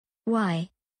Why?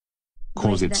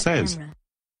 'Cause Break it that says camera.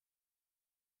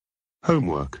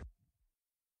 homework.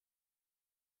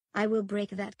 I will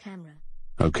break that camera.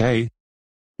 Okay.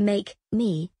 Make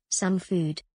me some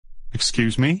food.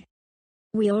 Excuse me?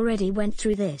 We already went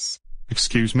through this.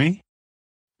 Excuse me?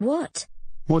 What?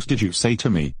 What did you say to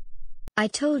me? I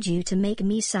told you to make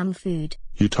me some food.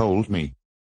 You told me.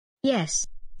 Yes.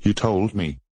 You told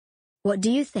me. What do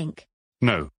you think?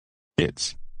 No.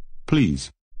 It's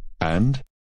please. And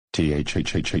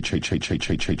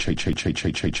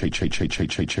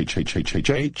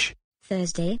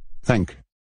Thursday. Thank.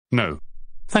 No.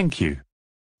 Thank you.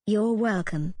 You're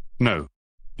welcome. No.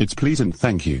 It's please and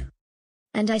thank you.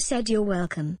 And I said you're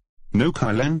welcome. No,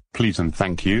 Kylen, please and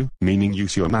thank you, meaning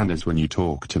use your manners when you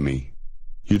talk to me.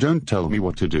 You don't tell me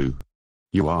what to do.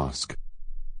 You ask.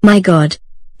 My God.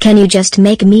 Can you just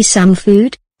make me some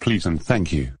food? Please and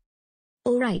thank you.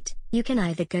 Alright, you can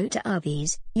either go to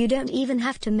Arby's, you don't even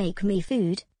have to make me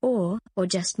food, or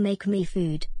just make me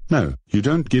food. No, you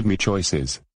don't give me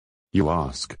choices. You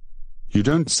ask. You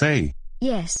don't say.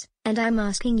 Yes, and I'm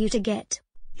asking you to get.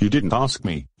 You didn't ask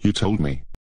me, you told me.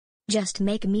 Just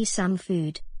make me some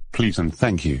food. Please and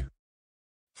thank you.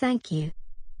 Thank you.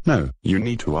 No, you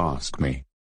need to ask me.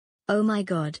 Oh my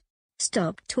God.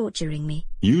 Stop torturing me.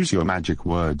 Use your magic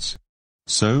words.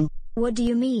 So? What do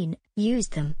you mean, use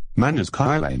them? Manners,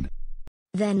 Kylen.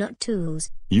 They're not tools.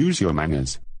 Use your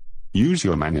manners. Use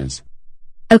your manners.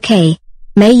 Okay.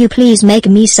 May you please make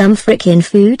me some frickin'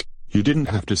 food? You didn't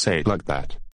have to say it like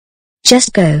that.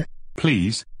 Just go.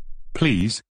 Please.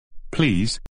 Please.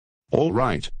 Please. All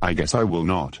right, I guess I will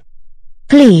not.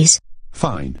 Please.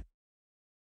 Fine.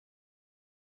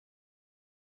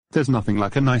 There's nothing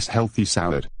like a nice healthy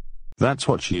salad. That's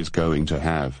what she is going to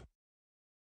have.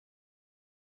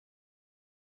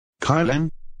 Kylen?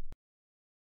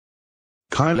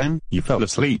 Kylen, you fell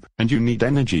asleep, and you need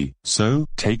energy, so,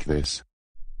 take this.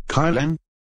 Kylen?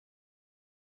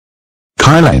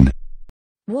 Kylen!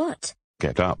 What?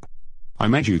 Get up. I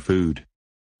made you food.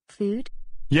 Food?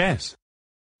 Yes.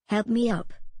 Help me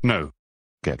up. No.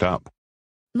 Get up.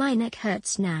 My neck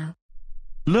hurts now.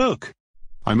 Look!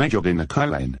 I made your dinner,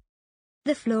 Kylen.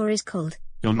 The floor is cold.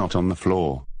 You're not on the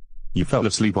floor. You fell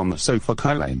asleep on the sofa,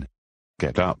 Kylen.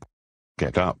 Get up.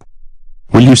 Get up.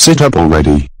 Will you sit up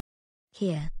already?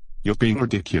 Here. You're being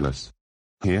ridiculous.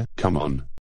 Here, come on.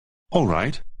 All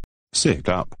right. Sit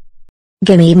up.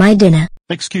 Gimme my dinner.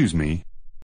 Excuse me.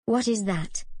 What is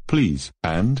that? Please,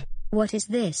 and? What is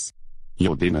this?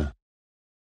 Your dinner.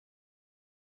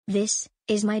 This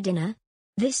is my dinner?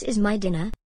 This is my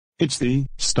dinner? It's the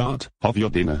start of your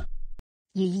dinner.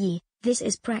 YeYe, this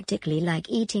is practically like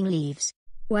eating leaves.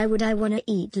 Why would I wanna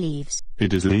eat leaves?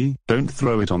 It is Lee, don't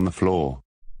throw it on the floor.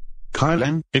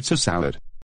 Kylen, it's a salad.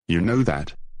 You know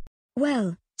that.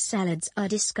 Well, salads are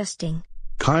disgusting.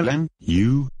 Kylen,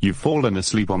 you've fallen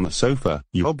asleep on the sofa.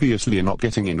 You obviously are not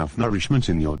getting enough nourishment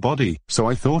in your body, so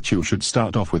I thought you should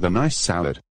start off with a nice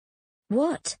salad.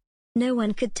 What? No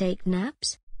one could take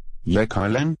naps? Yeah,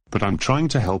 Kylen, but I'm trying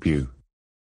to help you.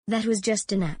 That was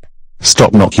just a nap.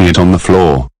 Stop knocking it on the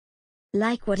floor.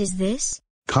 Like what is this?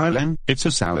 Kylen, it's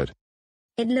a salad.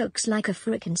 It looks like a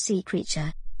frickin' sea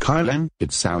creature. Kylen,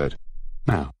 it's salad.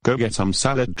 Now, go get some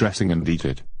salad dressing and eat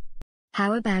it.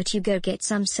 How about you go get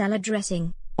some salad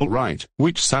dressing? Alright,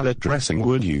 which salad dressing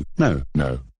would you? No.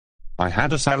 I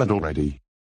had a salad already.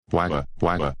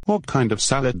 What kind of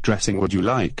salad dressing would you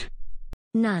like?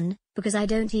 None, because I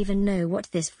don't even know what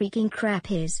this freaking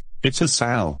crap is. It's a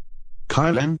sal.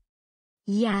 Kylen?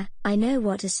 Yeah, I know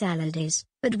what a salad is,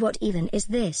 but what even is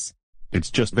this?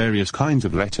 It's just various kinds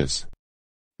of lettuce.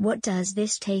 What does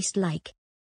this taste like?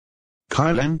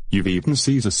 Kylen, you've eaten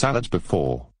Caesar salads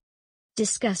before.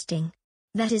 Disgusting.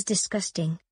 That is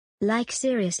disgusting. Like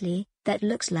seriously, that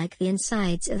looks like the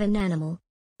insides of an animal.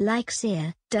 Like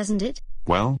sear, doesn't it?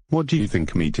 Well, what do you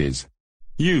think meat is?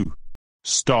 You.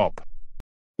 Stop.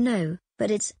 No,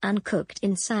 but it's uncooked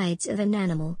insides of an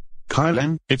animal.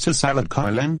 Kylen, it's a salad,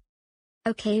 Kylen.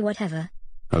 Okay, whatever.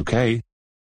 Okay.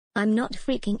 I'm not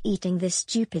freaking eating this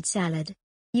stupid salad.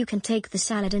 You can take the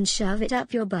salad and shove it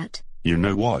up your butt. You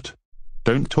know what?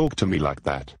 Don't talk to me like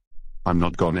that. I'm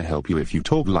not gonna help you if you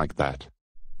talk like that.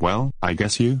 Well, I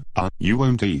guess you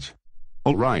won't eat.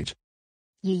 Alright.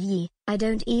 YeYe, I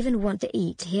don't even want to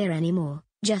eat here anymore.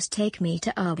 Just take me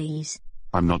to Arby's.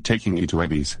 I'm not taking you to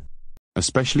Eddie's.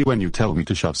 Especially when you tell me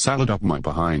to shove salad up my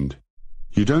behind.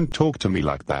 You don't talk to me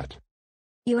like that.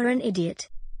 You're an idiot.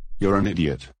 You're an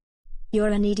idiot. You're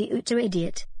an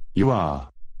idiot. You are.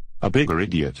 A bigger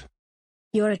idiot.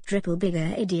 You're a triple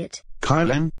bigger idiot.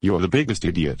 Kylen, you're the biggest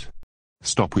idiot.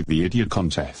 Stop with the idiot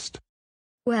contest.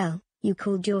 Well, You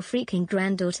called your freaking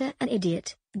granddaughter an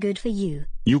idiot. Good for you.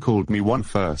 You called me one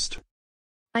first.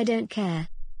 I don't care.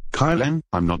 Kylan,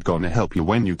 I'm not gonna help you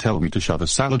when you tell me to shove a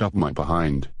salad up my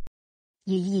behind.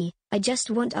 YeYe, I just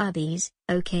want Arby's,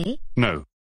 okay? No.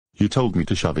 You told me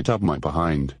to shove it up my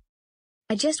behind.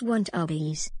 I just want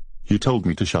Arby's. You told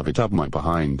me to shove it up my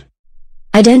behind.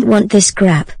 I don't want this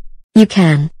crap. You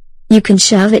can. You can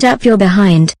shove it up your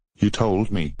behind. You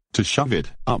told me to shove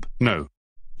it up. No.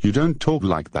 You don't talk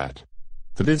like that.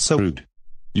 That is so rude.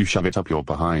 You shove it up your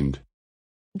behind.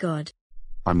 God.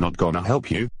 I'm not gonna help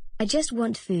you. I just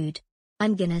want food.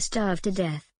 I'm gonna starve to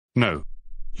death. No.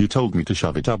 You told me to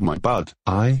shove it up my butt.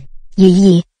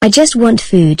 YeYe, I just want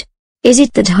food. Is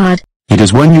it that hard? It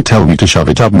is when you tell me to shove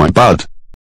it up my butt.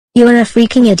 You're a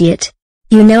freaking idiot.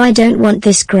 You know I don't want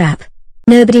this crap.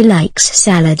 Nobody likes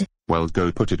salad. Well,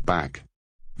 go put it back.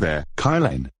 There,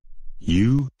 Kylan.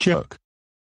 You jerk.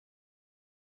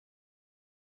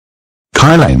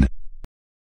 Kylan.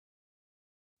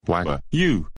 Why were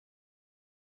you?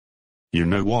 You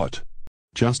know what?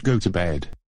 Just go to bed.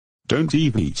 Don't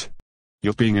even eat.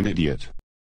 You're being an idiot.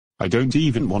 I don't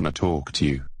even want to talk to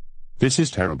you. This is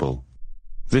terrible.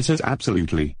 This is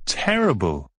absolutely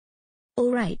terrible.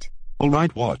 Alright.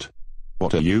 Alright what?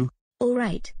 What are you?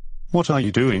 Alright. What are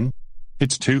you doing?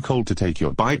 It's too cold to take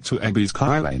your bike to Abby's,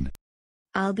 Kylan.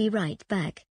 I'll be right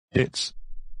back. It's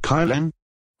Kylan.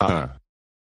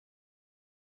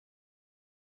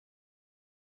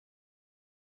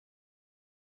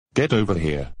 Get over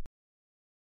here.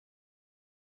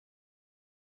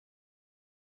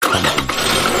 Come on.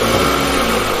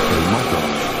 Oh my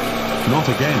gosh. Not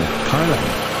again,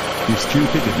 Kylan. You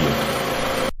stupid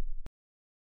idiot.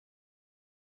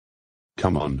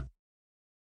 Come on.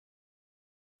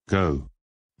 Go.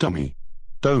 Dummy.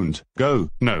 Don't go.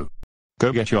 No.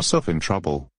 Go get yourself in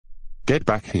trouble. Get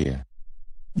back here.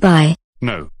 Bye.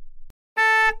 No.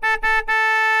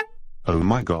 Oh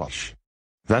my gosh.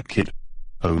 That kid.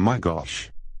 Oh my gosh.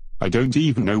 I don't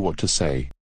even know what to say.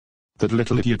 That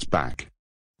little idiot's back.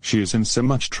 She is in so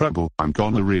much trouble. I'm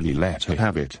gonna really let her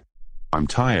have it. I'm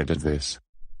tired of this.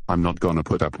 I'm not gonna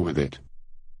put up with it.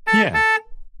 Yeah.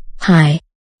 Hi.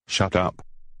 Shut up.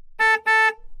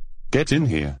 Get in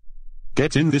here.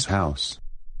 Get in this house.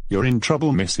 You're in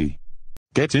trouble, Missy.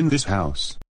 Get in this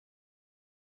house.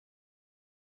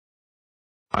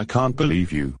 I can't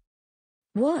believe you.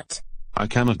 What? I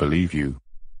cannot believe you.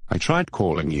 I tried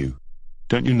calling you.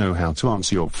 Don't you know how to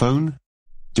answer your phone?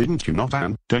 Didn't you not,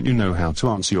 Anne? Don't you know how to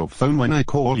answer your phone when I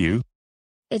call you?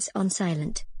 It's on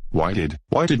silent. Why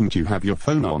didn't you have your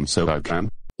phone on so I can?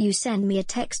 You send me a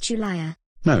text, you liar.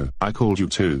 No, I called you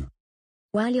too.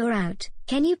 While you're out,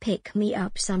 can you pick me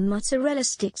up some mozzarella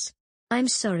sticks? I'm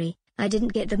sorry, I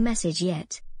didn't get the message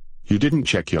yet. You didn't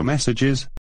check your messages?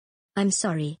 I'm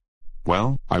sorry.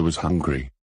 Well, I was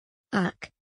hungry. Ugh.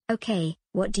 Okay,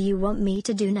 what do you want me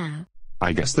to do now?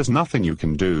 I guess there's nothing you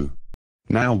can do.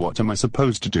 Now what am I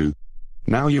supposed to do?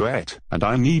 Now you ate, and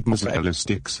I need mozzarella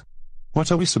sticks.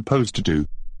 What are we supposed to do?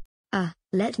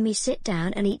 Let me sit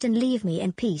down and eat and leave me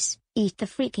in peace. Eat the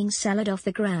freaking salad off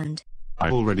the ground. I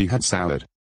already had salad.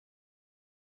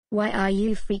 Why are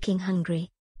you freaking hungry?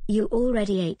 You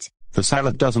already ate. The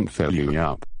salad doesn't fill you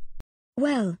up.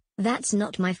 Well, that's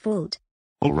not my fault.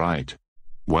 Alright.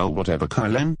 Well, whatever,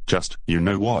 Kylan, just, you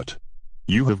know what?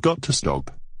 You have got to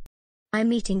stop.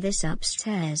 I'm eating this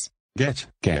upstairs. Get.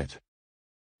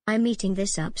 I'm eating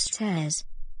this upstairs.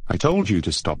 I told you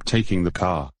to stop taking the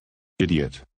car.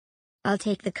 Idiot. I'll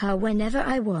take the car whenever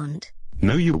I want.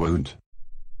 No, you won't.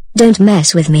 Don't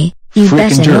mess with me. You Frickin'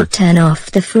 better jerk. not turn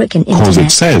off the frickin' Cause internet. it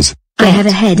says, I have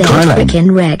a headache Kylan.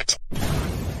 frickin' wrecked.